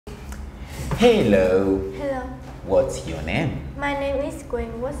Hello. Hello. What's your name? My name is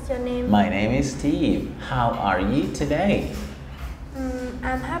Quỳnh. What's your name? My name is Steve. How are you today?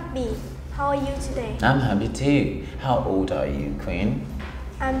 I'm happy. How are you today? I'm happy too. How old are you, Queen?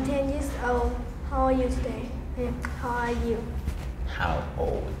 I'm 10 years old. How are you today? How are you? How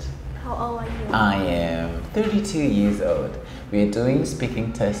old? How old are you? I am 32 years old. We're doing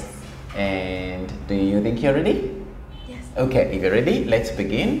speaking tests. And do you think you're ready? Yes. Okay, if you're ready, let's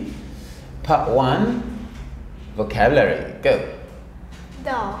begin. Part 1, vocabulary. Go.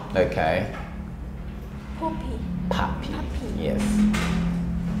 Dog. Okay. Puppy. Puppy. Puppy. Yes.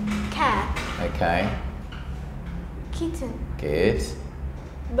 Cat. Okay. Kitten. Good.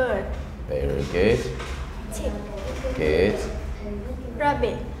 Bird. Very good. Chick. Good.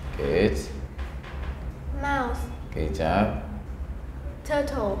 Rabbit. Good. Mouse. Good job.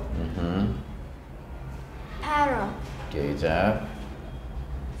 Turtle. Parrot. Good job.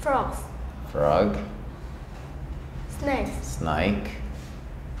 Frogs. Frog. Snakes. Snake.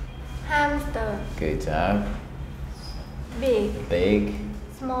 Hamster. Good job. Big. Big.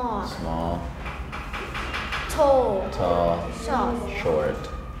 Small. Small. Tall. Tall. Short. Short.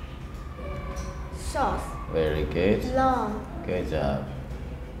 Short. Very good. Long. Good job.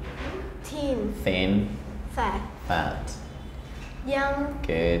 Thin. Thin. Fat. Fat. Young.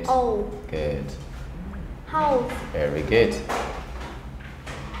 Good. Old. Good. House. Very good.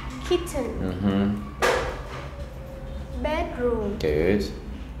 Kitten. Bedroom. Good.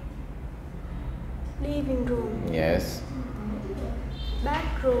 Living room. Yes.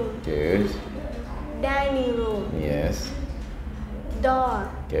 Bathroom. Good. Dining room. Yes. Door.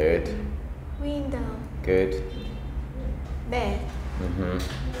 Good. Window. Good. Bed.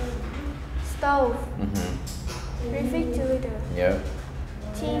 Stove. Refrigerator. Yep.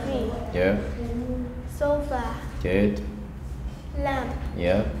 TV. Yep. Sofa. Good. Lamp.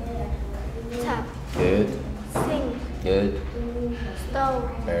 Yep. Tap. Good. Sink. Good. Stove.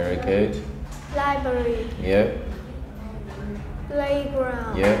 Very good. Library. Yep.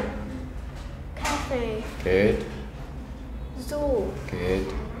 Playground. Yep. Cafe. Good. Zoo.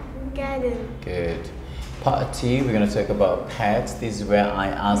 Good. Garden. Good. Part 2, we're going to talk about pets. This is where I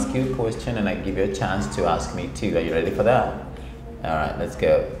ask you a question and I give you a chance to ask me too. Are you ready for that? Alright, let's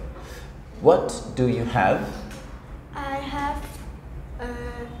go. What do you have? I have a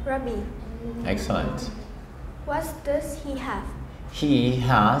rabbit. Excellent. What does he have? He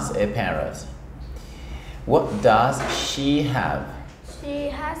has a parrot. What does she have? She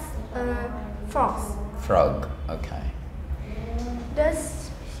has a frog. Frog. Okay.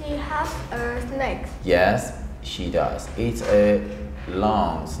 Does she have a snake? Yes, she does. It's a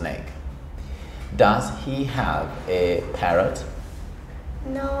long snake. Does he have a parrot?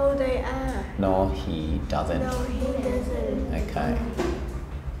 No, they are. No, he doesn't. No, he doesn't. Okay.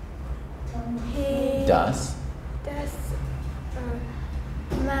 He Does a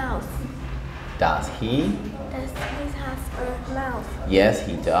mouse. Does he? Does he have a mouse? Yes,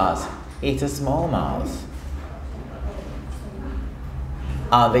 he does. It's a small mouse.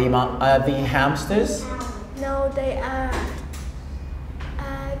 Are they hamsters? No, they are.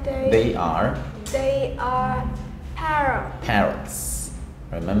 They are They are parrot. parrots.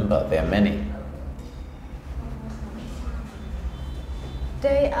 Remember, there are many.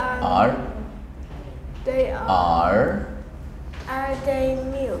 They are. They are. Are they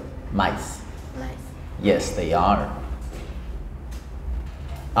milk? Mice. Mice. Yes, they are.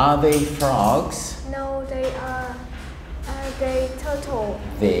 Are they frogs? No, they are. Are they turtle?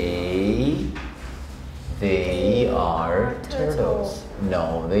 They are turtles.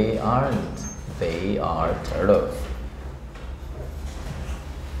 No, they aren't. They are turtles.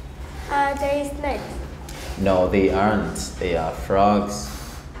 Are they snakes? No, they aren't. They are frogs.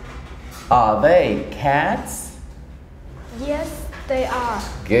 Are they cats? Yes, they are.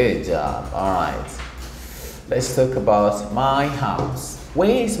 Good job. All right. Let's talk about my house.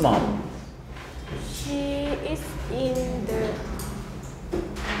 Where is mom? She is in the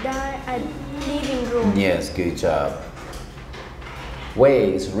living room. Yes, good job.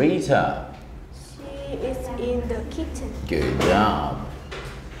 Where is Rita? She is in the kitchen. Good job.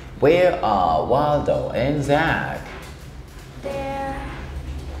 Where are Waldo and Zach? Their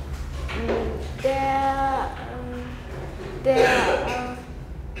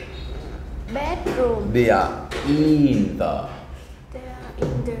bedroom. They are in the. They are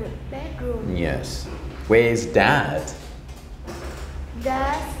in the bedroom. Yes. Where is Dad?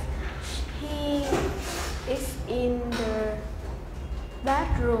 That he is in the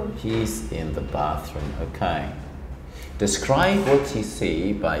bathroom. He's in the bathroom. Okay. Describe what you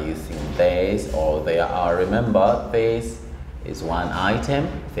see by using these or there are. Remember, these is one item.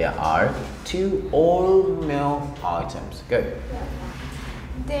 There are two all male items. Go.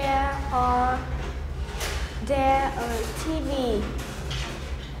 There are TV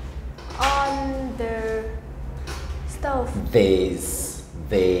on the stove. There's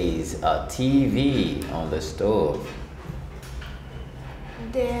a TV on the stove.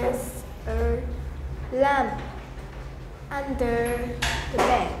 There's a lamp under the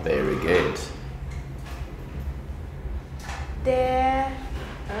bed. Very good. There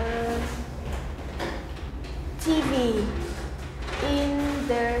TV in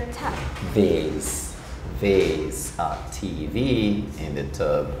the tub. There's a TV in the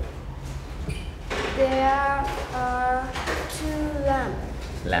tub. There are two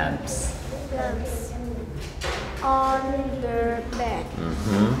Lamps. on the bed.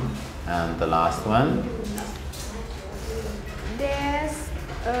 And the last one. There's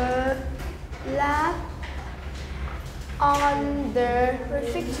a lamp on the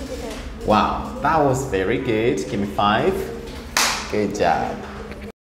refrigerator. Wow, that was very good. Give me 5. Good job.